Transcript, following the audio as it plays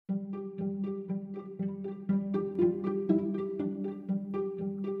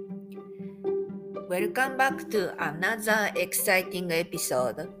Welcome back to another exciting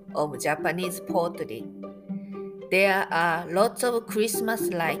episode of Japanese Pottery. There are lots of Christmas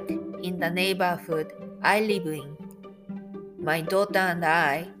lights in the neighborhood I live in. My daughter and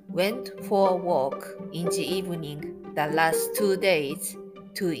I went for a walk in the evening the last 2 days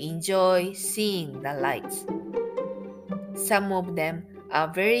to enjoy seeing the lights. Some of them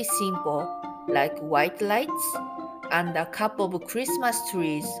are very simple, like white lights and a couple of Christmas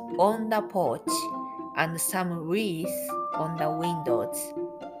trees on the porch and some wreaths on the windows.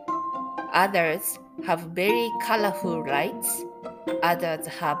 Others have very colorful lights, others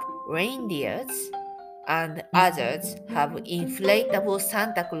have reindeers, and others have inflatable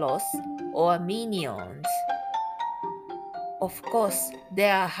Santa Claus or minions. Of course,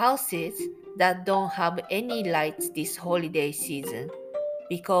 there are houses that don't have any lights this holiday season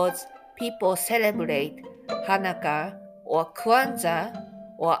because people celebrate Hanukkah or Kwanzaa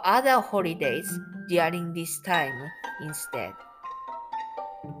or other holidays during this time instead.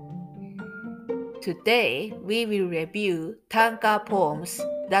 Today, we will review tanka poems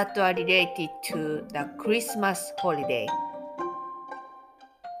that are related to the Christmas holiday.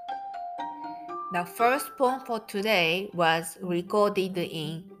 The first poem for today was recorded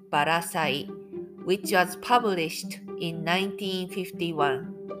in Barasai, which was published in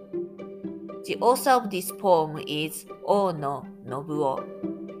 1951. The author of this poem is Ono Nobuo.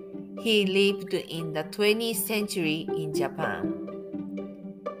 He lived in the 20th century in Japan.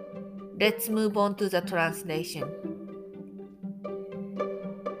 Let's move on to the translation.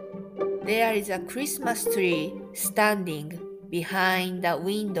 There is a Christmas tree standing behind the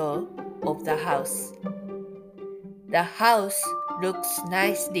window of the house. The house looks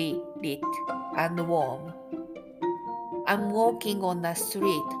nicely lit and warm. I'm walking on the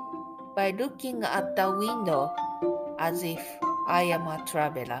street by looking at the window as if I am a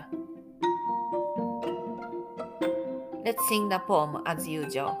traveler. Let's sing the poem as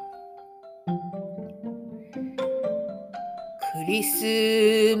usual. クリ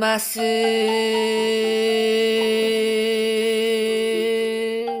スマス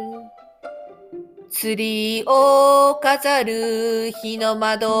ツリーを飾る日の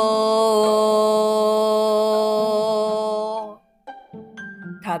窓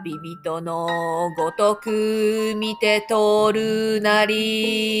旅人のごとく見て通るな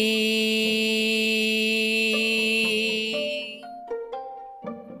り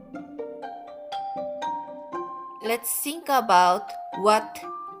Let's think about what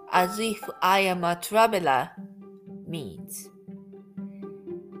as if I am a traveler means.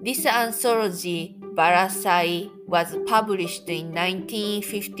 This anthology, Barasai, was published in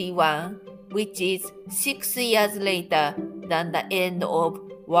 1951, which is 6 years later than the end of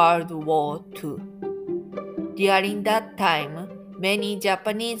World War II. During that time, many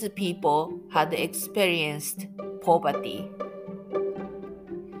Japanese people had experienced poverty.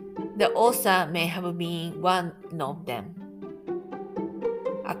 The author may have been one of them.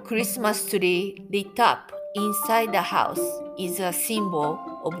 A Christmas tree lit up inside the house is a symbol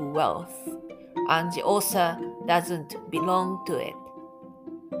of wealth, and the author doesn't belong to it.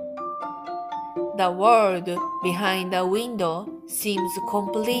 The world behind the window seems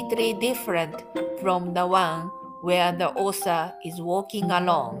completely different from the one where the author is walking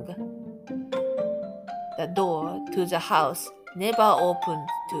along. The door to the house never opened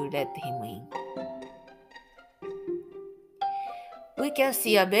to let him in. We can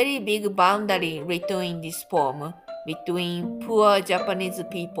see a very big boundary written in this poem between poor Japanese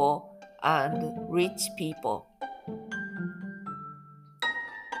people and rich people.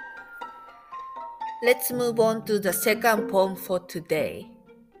 Let's move on to the second poem for today.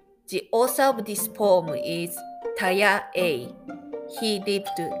 The author of this poem is Taya A. He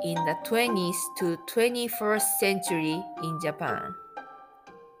lived in the 20th to 21st century in Japan.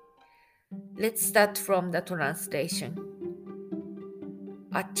 Let's start from the translation.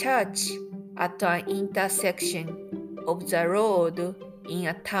 A church at an intersection of the road in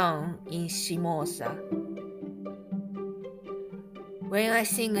a town in Shimosa. When I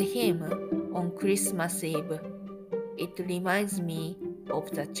sing a hymn on Christmas Eve, it reminds me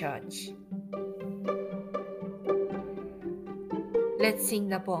of the church. Let's sing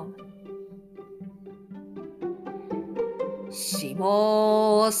the poem. 下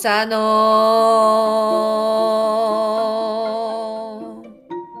佐の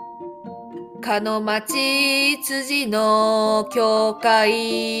鹿の町辻の教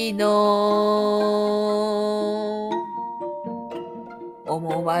会の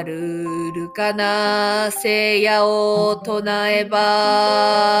思わるるかな聖夜を唱えば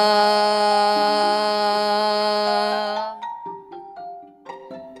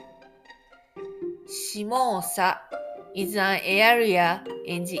Shimosa is an area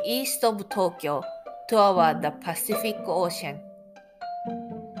in the east of Tokyo toward the Pacific Ocean.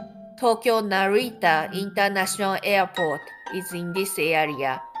 Tokyo Narita International Airport is in this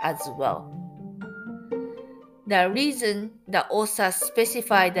area as well. The reason the author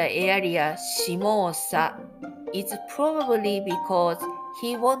specified the area Shimosa is probably because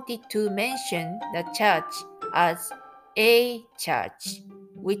he wanted to mention the church as a church,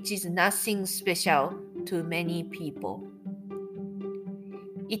 which is nothing special to many people.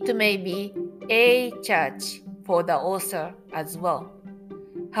 It may be a church for the author as well.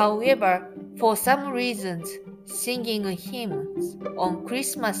 However, for some reasons, singing hymns on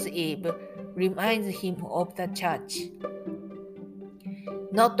Christmas Eve reminds him of the church.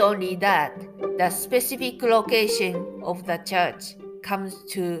 Not only that, the specific location of the church comes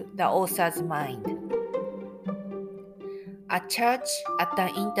to the author's mind. A church at the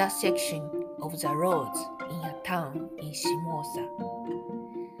intersection of the roads in a town in Shimosa.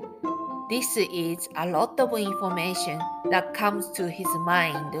 This is a lot of information that comes to his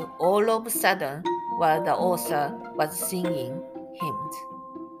mind all of a sudden while the author was singing hymns.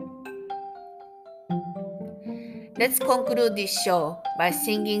 Let's conclude this show by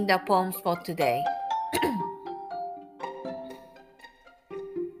singing the poems for today.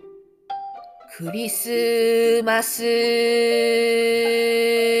 クリスマス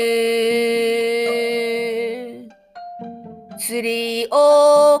ツリー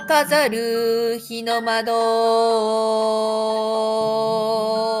を飾る日の窓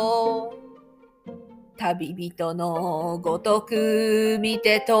旅人のごとく見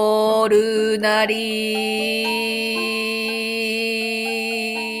て通るなり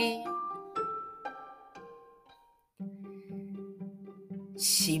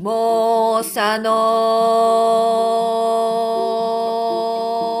下佐の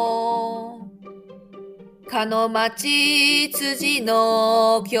かの町辻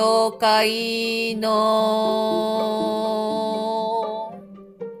の教会の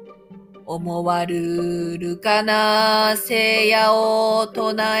思わるるかな聖夜を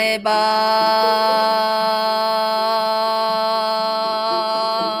唱えば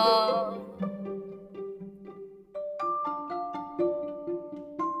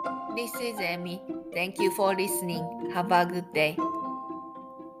This is Emi. Thank you for listening. Have a good day.